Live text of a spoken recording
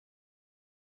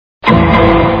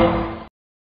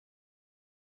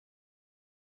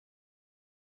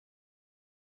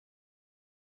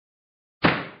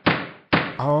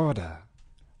Order.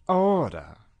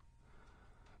 Order.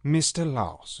 Mr.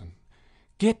 Lawson,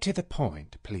 get to the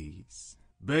point, please.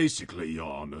 Basically,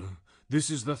 Your Honor, this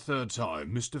is the third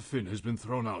time Mr. Finn has been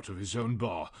thrown out of his own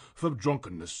bar for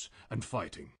drunkenness and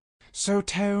fighting. So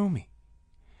tell me,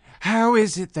 how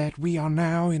is it that we are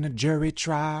now in a jury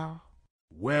trial?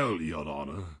 Well, Your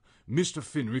Honor, Mr.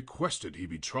 Finn requested he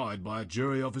be tried by a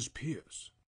jury of his peers.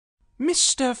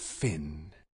 Mr.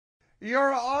 Finn.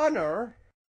 Your Honor.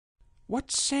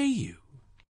 What say you?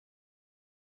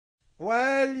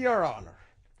 Well, Your Honor,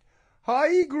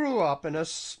 I grew up in a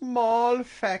small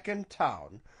feckin'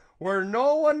 town where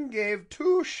no one gave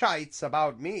two shites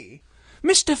about me.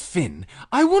 Mr. Finn,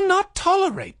 I will not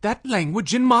tolerate that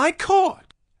language in my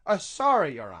court.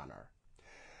 Sorry, Your Honor.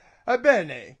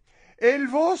 Bene, il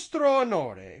vostro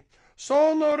onore.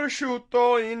 Sono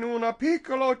cresciuto in una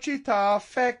piccola città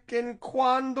feckin'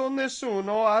 quando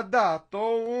nessuno ha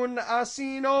dato un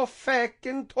asino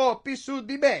feckin' topi su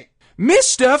di me.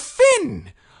 Mr.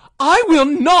 Finn, I will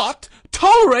not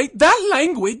tolerate that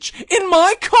language in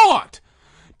my court.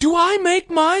 Do I make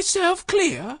myself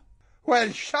clear?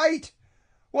 Well, shite.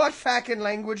 What feckin'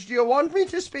 language do you want me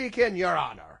to speak in, Your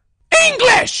Honor?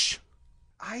 English!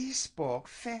 I spoke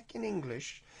feckin'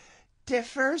 English the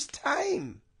first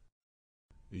time.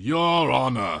 Your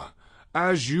Honor,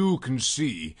 as you can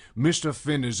see, Mr.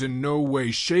 Finn is in no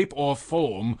way, shape, or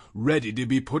form ready to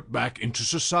be put back into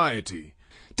society.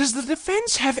 Does the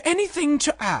defense have anything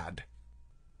to add?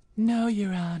 No,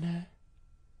 Your Honor.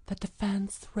 The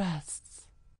defense rests.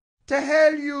 The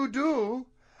hell you do?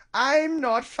 I'm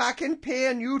not feckin'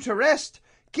 paying you to rest.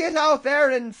 Get out there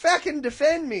and feckin'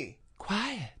 defend me.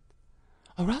 Quiet,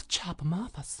 or I'll chop 'em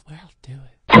off, I swear I'll do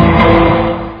it.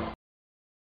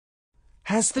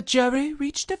 Has the jury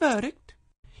reached a verdict?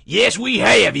 Yes, we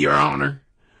have, Your Honor.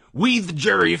 We, the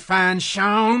jury, find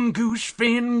Sean Goose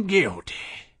Fin guilty.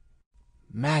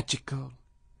 Magical.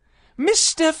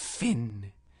 Mr.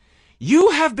 Finn,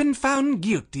 you have been found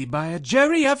guilty by a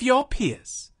jury of your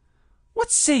peers.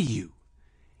 What say you?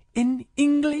 In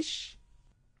English?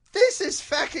 This is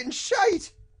feckin'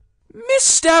 shite.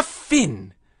 Mr.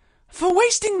 Finn, for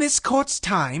wasting this court's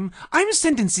time, I'm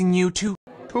sentencing you to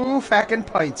 2 feckin'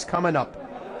 pints coming up.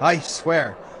 I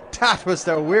swear, that was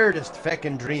the weirdest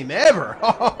feckin' dream ever.